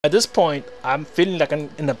At this point, I'm feeling like I'm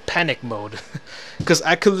in a panic mode because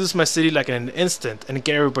I could lose my city like in an instant and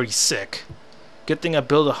get everybody sick. Good thing I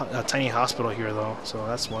built a tiny hospital here though, so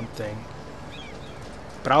that's one thing.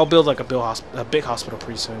 But I'll build like a big hospital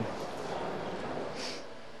pretty soon.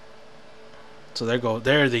 So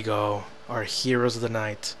there they go, our heroes of the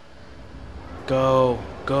night. Go,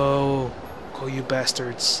 go, go, you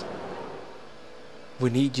bastards! We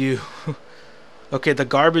need you. Okay, the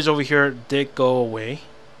garbage over here did go away.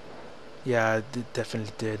 Yeah, it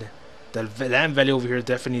definitely did. The land value over here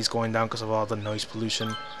definitely is going down because of all the noise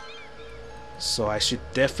pollution. So I should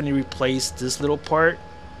definitely replace this little part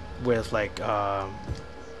with like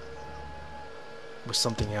with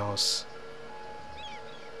something else.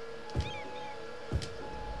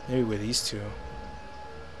 Maybe with these two.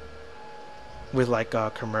 With like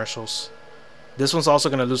commercials. This one's also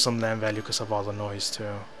gonna lose some land value because of all the noise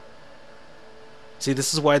too. See,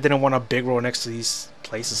 this is why I didn't want a big road next to these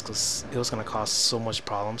places because it was gonna cause so much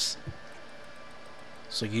problems.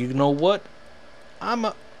 So you know what?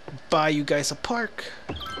 I'ma buy you guys a park,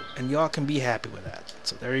 and y'all can be happy with that.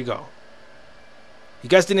 So there you go. You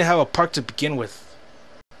guys didn't have a park to begin with.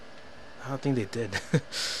 I don't think they did.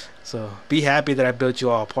 So be happy that I built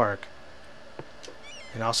you all a park,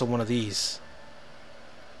 and also one of these.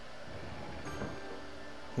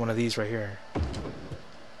 One of these right here.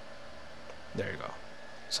 There you go.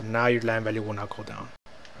 So now your land value will not go down.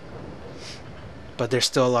 But there's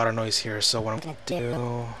still a lot of noise here, so what I'm gonna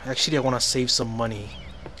do... Actually, I want to save some money.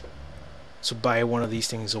 So buy one of these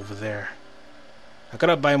things over there. I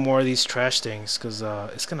gotta buy more of these trash things, because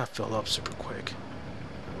it's gonna fill up super quick.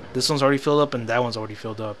 This one's already filled up, and that one's already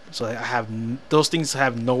filled up. So I have... Those things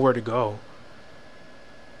have nowhere to go.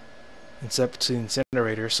 Except to the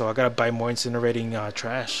incinerator, so I gotta buy more incinerating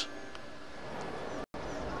trash.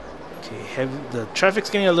 Okay, heavy. The traffic's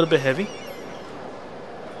getting a little bit heavy.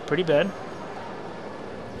 Pretty bad.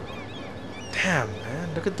 Damn,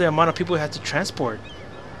 man! Look at the amount of people we had to transport.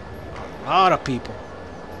 A lot of people.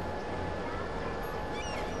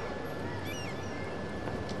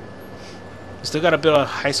 We still gotta build a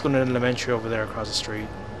high school and elementary over there across the street.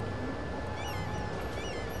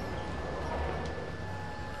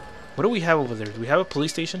 What do we have over there? Do we have a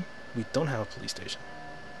police station? We don't have a police station.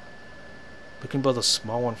 We can build a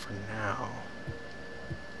small one for now.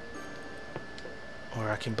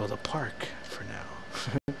 Or I can build a park for now.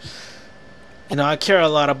 You know, I care a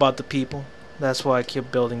lot about the people. That's why I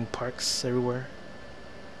keep building parks everywhere.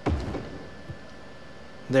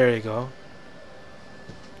 There you go.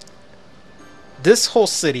 This whole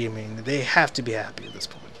city, I mean, they have to be happy at this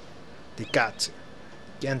point. They got to.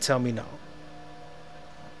 You can't tell me no.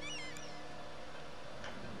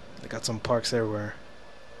 They got some parks everywhere.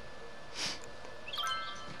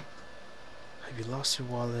 Have you lost your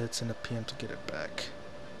wallet? Send a PM to get it back.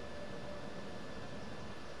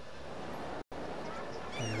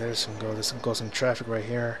 Yeah, there's some traffic right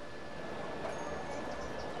here.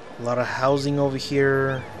 A lot of housing over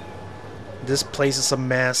here. This place is a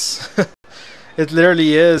mess. It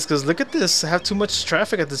literally is, because look at this. I have too much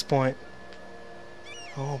traffic at this point.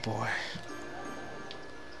 Oh boy.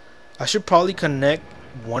 I should probably connect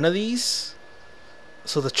one of these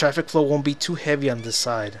so the traffic flow won't be too heavy on this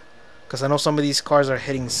side. Because I know some of these cars are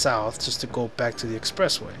heading south just to go back to the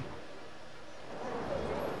expressway.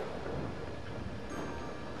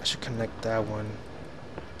 I should connect that one.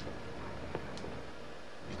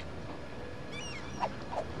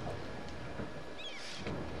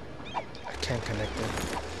 I can't connect it.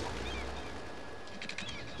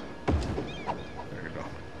 There we go.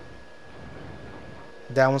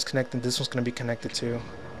 That one's connected. This one's going to be connected too.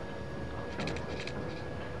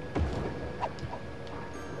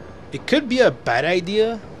 It could be a bad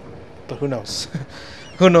idea, but who knows?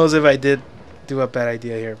 Who knows if I did do a bad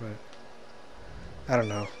idea here, but I don't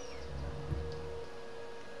know.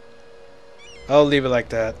 I'll leave it like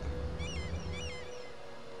that.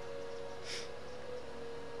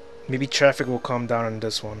 Maybe traffic will calm down on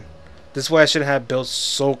this one. This is why I shouldn't have built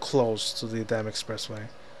so close to the damn expressway.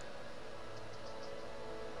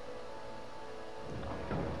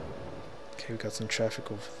 Okay, we got some traffic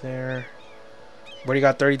over there. We already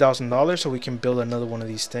got $30,000, so we can build another one of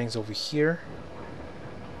these things over here.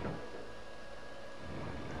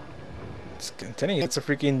 I'm telling you, it's a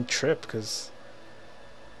freaking trip because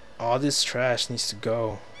all this trash needs to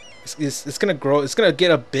go. It's gonna grow. It's gonna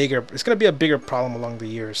get a bigger. It's gonna be a bigger problem along the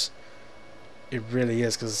years. It really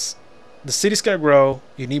is, because the city's gonna grow.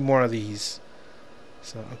 You need more of these.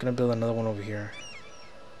 So I'm gonna build another one over here.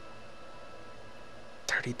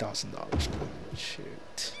 $30,000.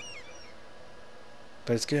 Shoot.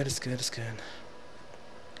 But it's good, it's good, it's good.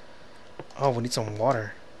 Oh, we need some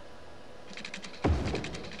water.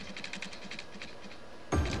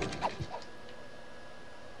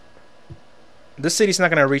 This city's not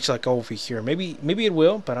gonna reach like over here. Maybe it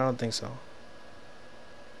will, but I don't think so.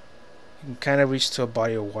 You can kind of reach to a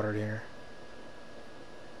body of water there.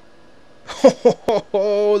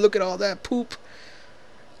 Oh, look at all that poop.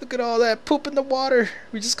 Look at all that poop in the water.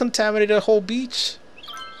 We just contaminated a whole beach.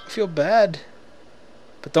 I feel bad.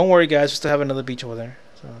 But don't worry, guys. We still have another beach over there.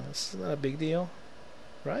 So it's not a big deal.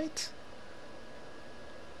 Right?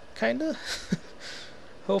 Kinda.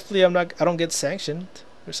 Hopefully I don't get sanctioned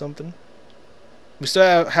or something. We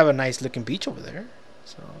still have a nice looking beach over there.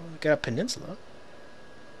 So we got a peninsula.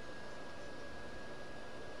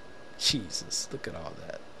 Jesus, look at all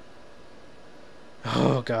that.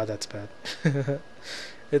 Oh god, that's bad.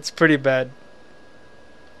 It's pretty bad.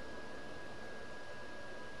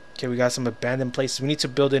 Okay, we got some abandoned places. We need to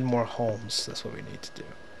build in more homes. That's what we need to do.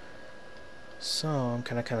 So I'm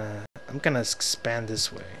gonna expand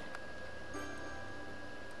this way.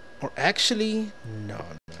 Or actually, no,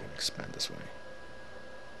 I'm not gonna expand this way.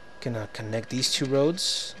 Gonna connect these two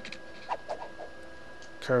roads.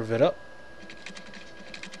 Curve it up.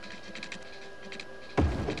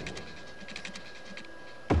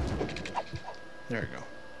 There we go.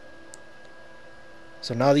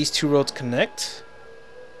 So now these two roads connect,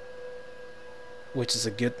 which is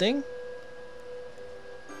a good thing.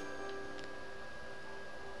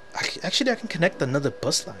 Actually, I can connect another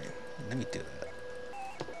bus line. Let me do that.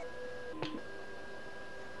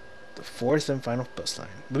 The fourth and final bus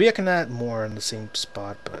line. Maybe I can add more in the same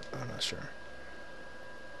spot, but I'm not sure.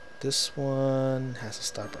 This one has to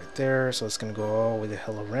stop right there, so it's gonna go all the way the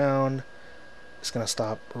hell around. It's gonna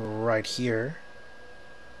stop right here.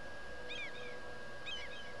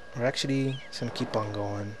 Or actually, it's gonna keep on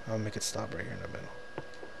going. I'll make it stop right here in the middle.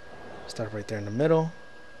 Stop right there in the middle.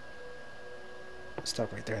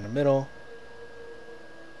 Stop right there in the middle.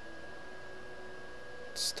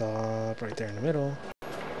 Stop right there in the middle.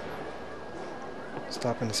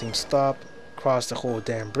 Stop in the same stop. Cross the whole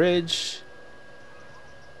damn bridge.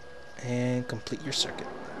 And complete your circuit.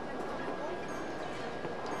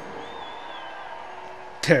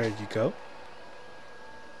 There you go.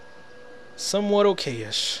 Somewhat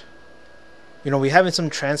okay-ish. You know, we're having some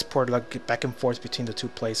transport like back and forth between the two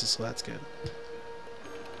places, so that's good.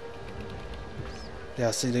 Yeah,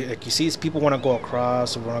 see, like you see, people want to go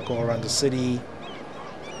across or want to go around the city.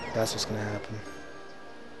 That's what's gonna happen.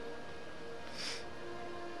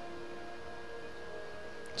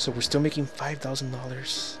 So we're still making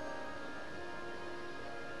 $5,000.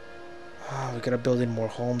 Ah, we gotta build in more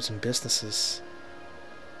homes and businesses.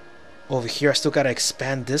 Over here, I still gotta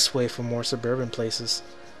expand this way for more suburban places.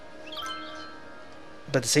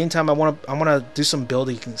 But at the same time, I wanna do some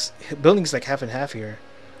buildings like half and half here.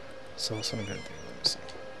 So that's what I'm gonna do. Let me see.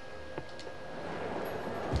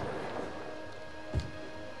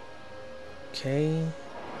 Okay.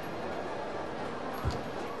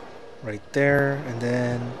 Right there, and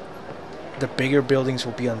then the bigger buildings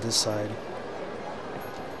will be on this side.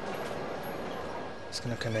 It's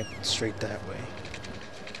gonna connect straight that way.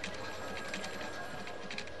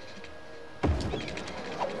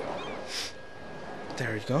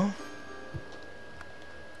 There you go. Of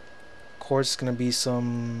course, it's gonna be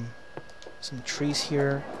some trees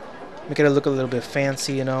here. Make it look a little bit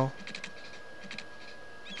fancy, you know.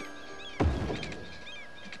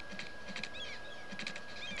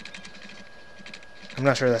 I'm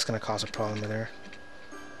not sure that's gonna cause a problem there.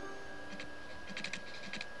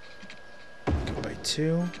 Okay, by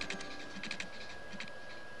 2.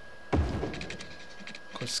 Of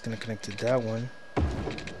course, it's gonna connect to that one.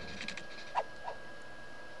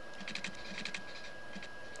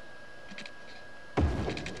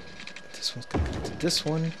 This one's gonna connect to this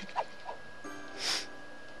one.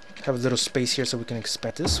 Have a little space here so we can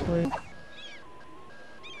expand this way.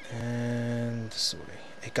 And this way.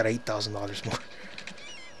 It got $8,000 more.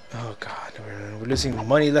 Oh god, we're losing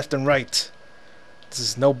money left and right. This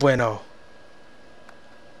is no bueno.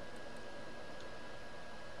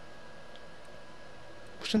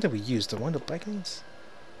 Which one did we use? The one, the bike lanes?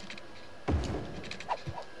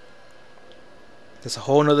 There's a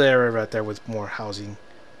whole nother area right there with more housing.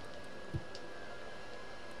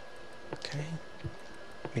 Okay.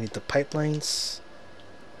 We need the pipelines.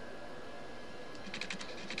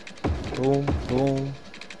 Boom, boom,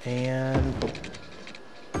 and boom.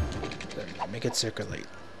 There you go. Make it circulate.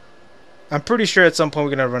 I'm pretty sure at some point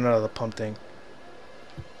we're gonna run out of the pump thing.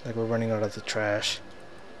 Like we're running out of the trash.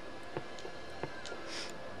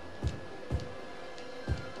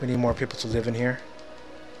 We need more people to live in here.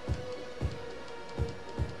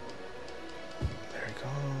 There we go.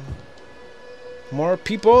 More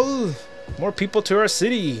people! More people to our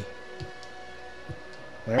city!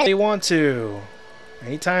 Whenever they want to.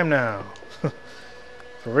 Anytime now.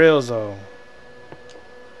 For reals though.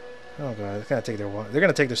 Oh god, it's gonna take their one. They're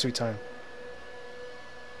gonna take their sweet time.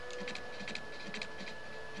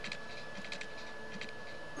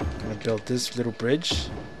 Gonna build this little bridge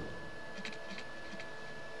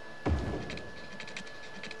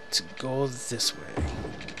to go this way.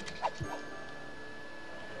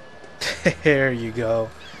 There you go.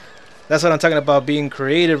 That's what I'm talking about, being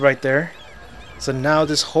creative right there. So now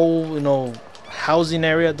this whole, you know, housing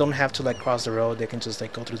area don't have to like cross the road. They can just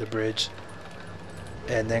like go through the bridge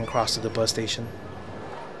and then cross to the bus station.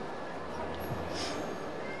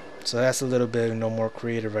 So that's a little bit, you know, more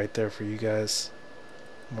creative right there for you guys.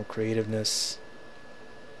 More creativeness.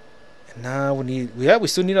 And now we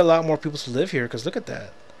still need a lot more people to live here, because look at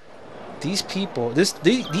that. These people,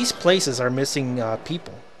 these places are missing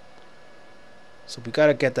people. So we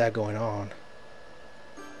gotta get that going on.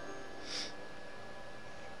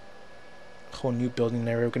 Whole new building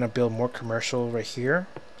area. We're gonna build more commercial right here.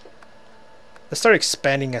 Let's start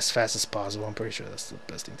expanding as fast as possible. I'm pretty sure that's the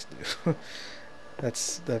best thing to do.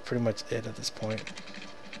 That's pretty much it at this point.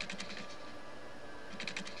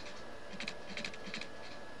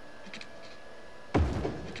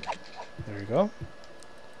 There we go.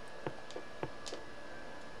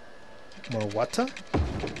 More water.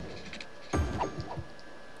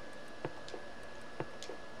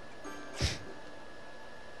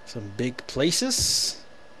 Some big places.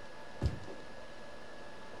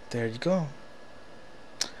 There you go.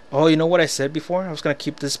 Oh, you know what I said before? I was gonna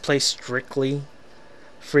keep this place strictly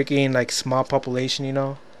freaking like small population, you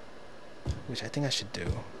know? Which I think I should do.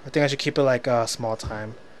 I think I should keep it like small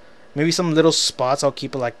time. Maybe some little spots I'll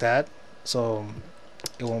keep it like that, so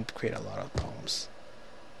it won't create a lot of problems.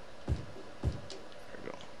 There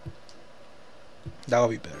we go. That would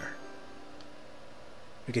be better.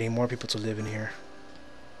 We're getting more people to live in here.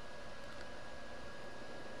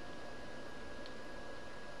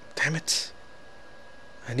 Damn it.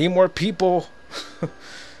 I need more people.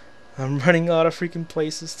 I'm running out of freaking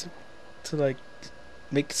places to like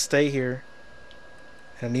make it stay here.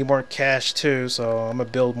 And I need more cash too, so I'm gonna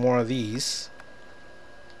build more of these.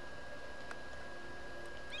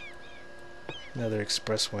 Another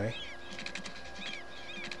expressway.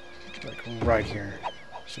 Like right here.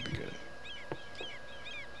 Should be good.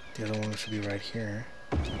 The other one should be right here.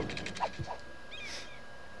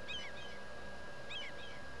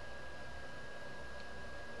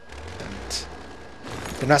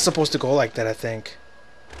 They're not supposed to go like that, I think.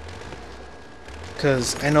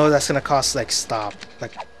 Because I know that's going to cost, like,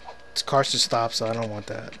 cars to stop, so I don't want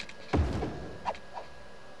that.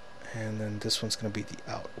 And then this one's going to be the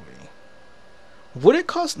out way. Would it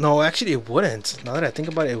cost? No, actually it wouldn't. Now that I think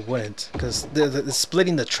about it, it wouldn't. Because they're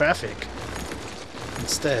splitting the traffic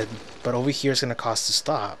instead. But over here it's going to cost to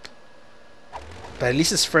stop. But at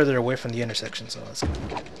least it's further away from the intersection, so that's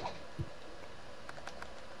good.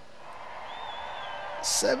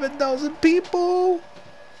 7,000 people!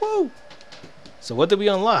 Whoa! So what did we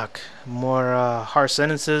unlock? More harsh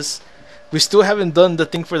sentences. We still haven't done the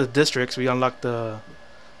thing for the districts. We unlocked the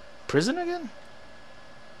prison again?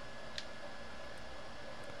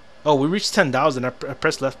 Oh, we reached 10,000. I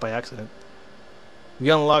pressed left by accident. We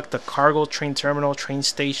unlocked the cargo train terminal, train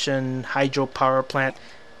station, hydro power plant.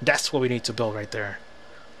 That's what we need to build right there.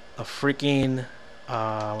 A freaking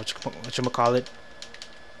whatchamacallit?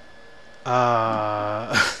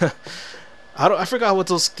 I forgot what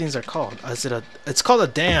those things are called. It's called a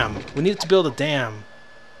dam. We need to build a dam.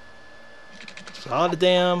 So the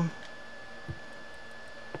dam.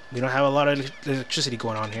 We don't have a lot of electricity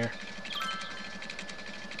going on here.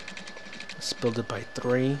 Let's build it by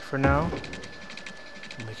 3 for now.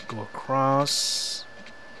 Make it go across.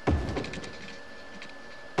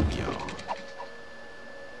 Yo.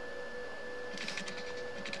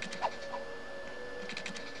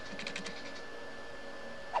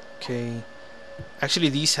 Okay. Actually,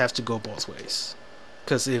 these have to go both ways.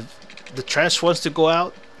 Because if the trash wants to go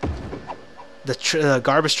out, the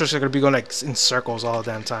garbage trucks are going to be going like in circles all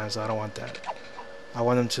the damn time, so I don't want that. I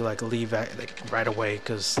want them to like leave like right away,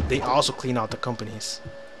 because they also clean out the companies.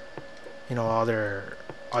 You know, all their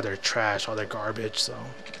trash, all their garbage, so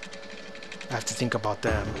I have to think about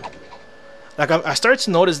them. Like I started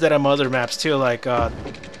to notice that on other maps too, like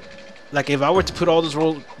if I were to put all those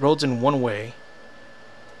roads in one way,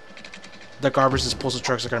 the garbage disposal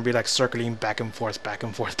trucks are gonna be like circling back and forth, back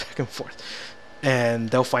and forth, back and forth, and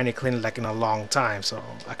they'll find it clean like in a long time. So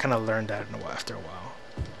I kind of learned that after a while.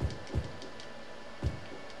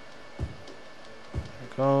 There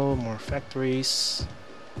we go, more factories.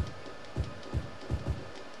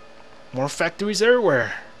 More factories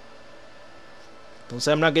everywhere. Don't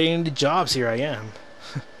say I'm not getting any jobs here. I am.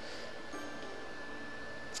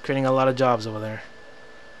 creating a lot of jobs over there.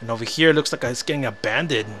 And over here it looks like it's getting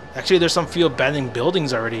abandoned. Actually, there's some few abandoned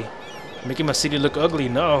buildings already. Making my city look ugly.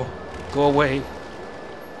 No. Go away.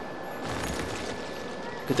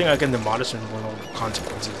 Good thing I can demolish them with no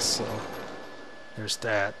consequences, so there's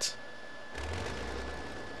that.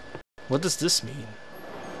 What does this mean?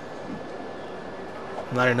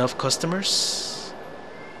 Not enough customers?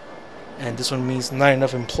 And this one means not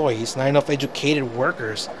enough employees, not enough educated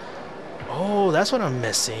workers. Oh, that's what I'm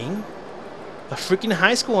missing. A freaking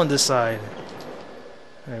high school on this side.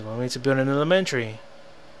 There we go. We need to build an elementary.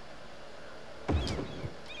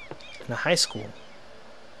 And a high school.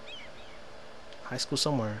 High school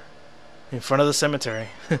somewhere. In front of the cemetery.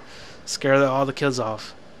 Scare all the kids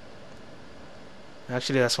off.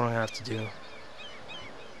 Actually, that's what I'm going to have to do.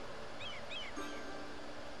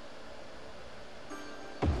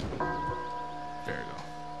 There we go.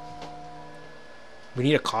 We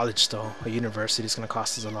need a college though. A university is going to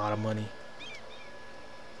cost us a lot of money.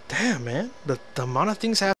 Damn, man. The amount of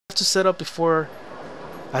things I have to set up before...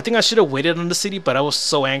 I think I should have waited on the city, but I was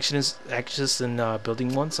so anxious in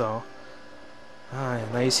building one, so...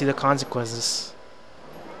 now you see the consequences.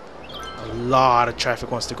 A lot of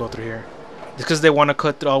traffic wants to go through here. It's because they want to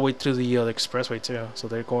cut all the way through the expressway too, so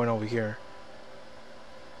they're going over here.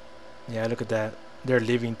 Yeah, look at that. They're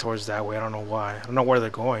leaving towards that way. I don't know why. I don't know where they're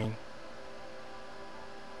going.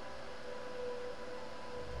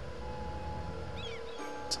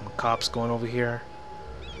 Some cops going over here.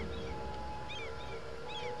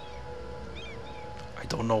 I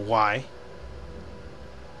don't know why.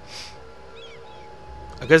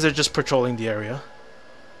 I guess they're just patrolling the area.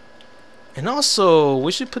 And also,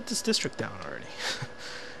 we should put this district down already.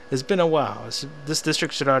 It's been a while. This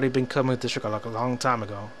district should already become a district like a long time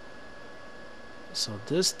ago. So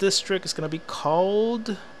this district is going to be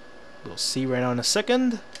called... We'll see right now in a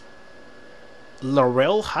second.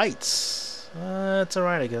 Laurel Heights. That's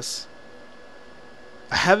alright, I guess.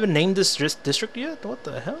 I haven't named this district yet? What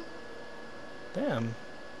the hell? Damn.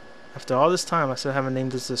 After all this time, I still haven't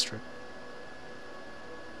named this district.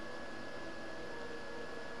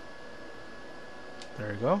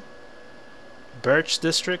 There we go. Birch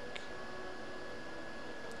District.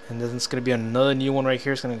 And then it's going to be another new one right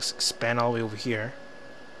here. It's going to expand all the way over here.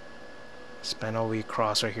 Expand all the way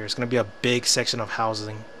across right here. It's going to be a big section of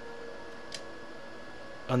housing.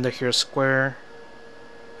 Under here, square.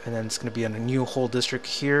 And then it's going to be a new whole district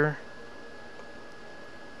here.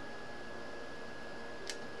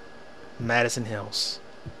 Madison Hills.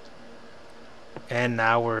 And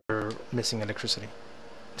now we're missing electricity.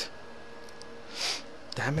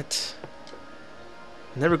 Damn it.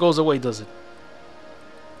 It never goes away, does it?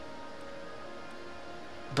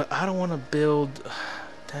 But I don't want to build...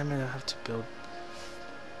 Damn it, I have to build...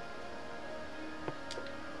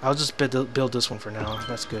 I'll just build this one for now.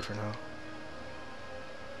 That's good for now.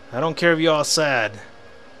 I don't care if y'all sad.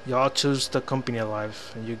 Y'all choose the company of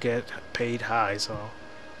life and you get paid high, so...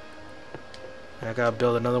 I gotta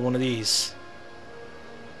build another one of these.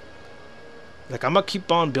 Like, I'm gonna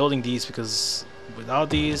keep on building these because without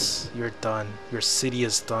these, you're done. Your city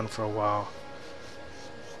is done for a while.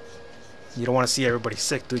 You don't want to see everybody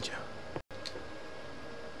sick, do you?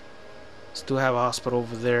 Still have a hospital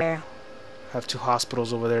over there. Have 2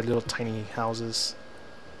 hospitals over there, little tiny houses.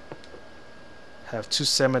 Have 2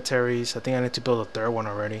 cemeteries. I think I need to build a 3rd one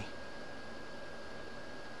already.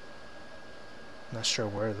 Not sure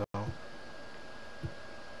where though.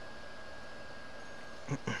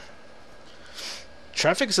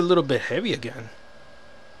 Traffic is a little bit heavy again.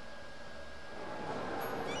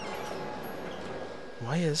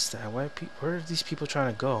 Why is that? Where are these people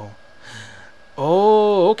trying to go?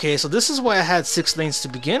 Oh, okay. So this is why I had 6 lanes to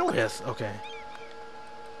begin with. Okay.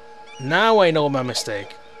 Now I know my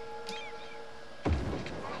mistake. I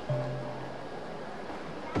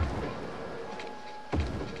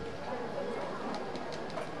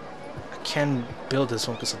can't build this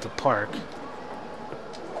one because of the park.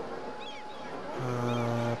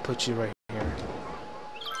 Put you right here.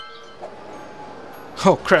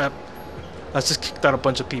 Oh crap. I just kicked out a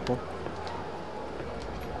bunch of people.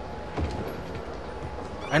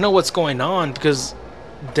 I know what's going on because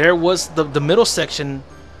there was the middle section.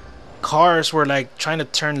 Cars were like trying to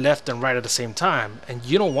turn left and right at the same time, and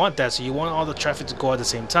you don't want that, so you want all the traffic to go at the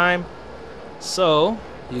same time, so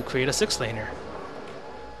you create a 6-laner.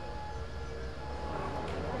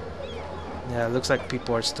 Yeah, it looks like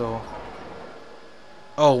people are still...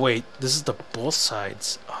 Oh wait, this is the both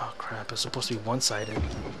sides. Oh crap, it's supposed to be one-sided.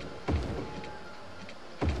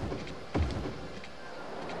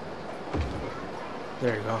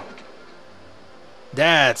 There you go.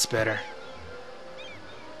 That's better.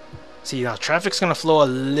 See, now traffic's gonna flow a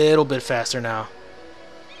little bit faster now.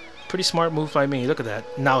 Pretty smart move by me. Look at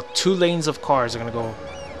that. Now 2 lanes of cars are gonna go.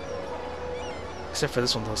 Except for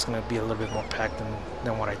this one though, it's gonna be a little bit more packed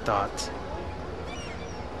than what I thought.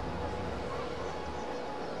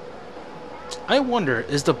 I wonder,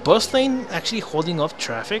 is the bus lane actually holding up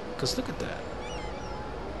traffic? Because look at that.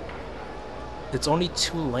 It's only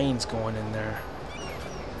 2 lanes going in there.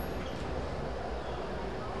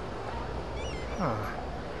 Huh.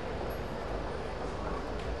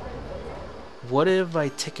 What if I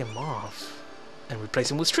take him off and replace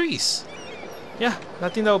him with trees? Yeah, I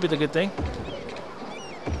think that would be the good thing.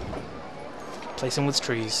 Replace him with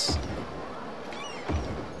trees.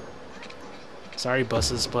 Sorry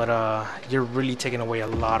buses, but you're really taking away a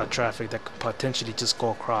lot of traffic that could potentially just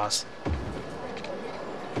go across.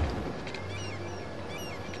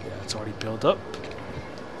 Yeah, it's already built up.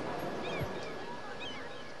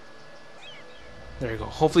 There you go.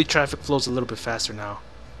 Hopefully traffic flows a little bit faster now.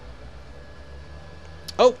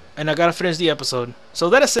 Oh, and I gotta finish the episode. So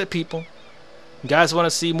that is it, people. You guys want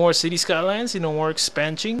to see more City Skylines? You know, more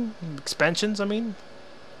expansions, I mean?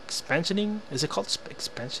 Expansioning? Is it called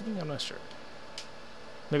expansioning? I'm not sure.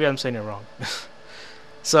 Maybe I'm saying it wrong.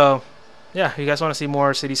 So, yeah, if you guys want to see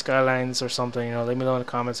more City Skylines or something, you know, let me know in the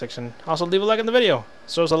comment section. Also, leave a like on the video.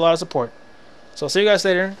 Shows a lot of support. So, I'll see you guys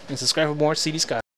later, and subscribe for more City Skylines.